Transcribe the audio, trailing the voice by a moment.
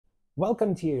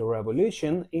Welcome to a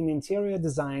revolution in interior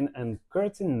design and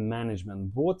curtain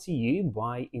management, brought to you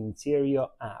by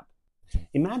Interioapp.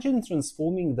 Imagine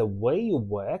transforming the way you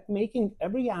work, making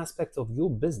every aspect of your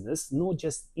business not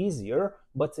just easier,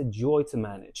 but a joy to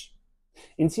manage.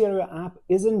 Interioapp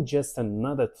isn't just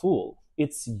another tool,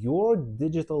 it's your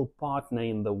digital partner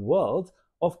in the world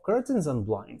of curtains and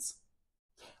blinds.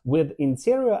 With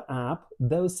Interioapp,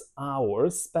 those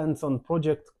hours spent on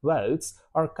project quotes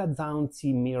are cut down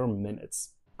to mere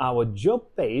minutes. Our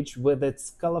job page, with its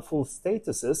colorful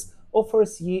statuses,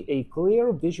 offers you a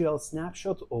clear visual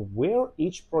snapshot of where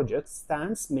each project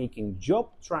stands, making job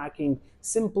tracking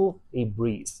simple, a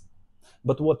breeze.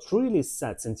 But what really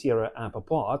sets Interioapp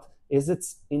apart is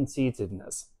its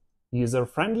intuitiveness.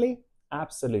 User-friendly?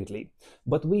 Absolutely.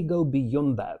 But we go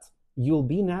beyond that. You'll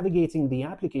be navigating the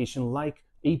application like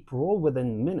a pro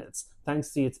within minutes,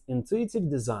 thanks to its intuitive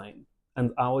design.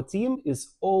 And our team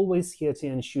is always here to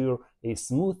ensure a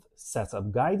smooth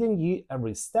setup, guiding you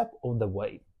every step of the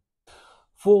way.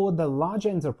 For the large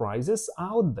enterprises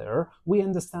out there, we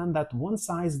understand that one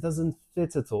size doesn't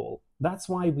fit at all. That's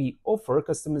why we offer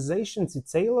customization to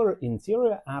tailor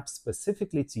Interioapp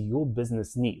specifically to your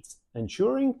business needs,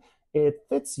 ensuring it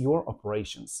fits your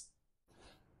operations.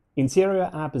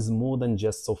 Interioapp is more than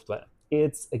just software.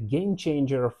 It's a game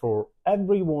changer for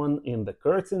everyone in the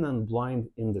curtain and blind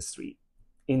industry.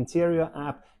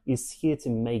 Interioapp is here to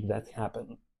make that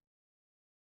happen.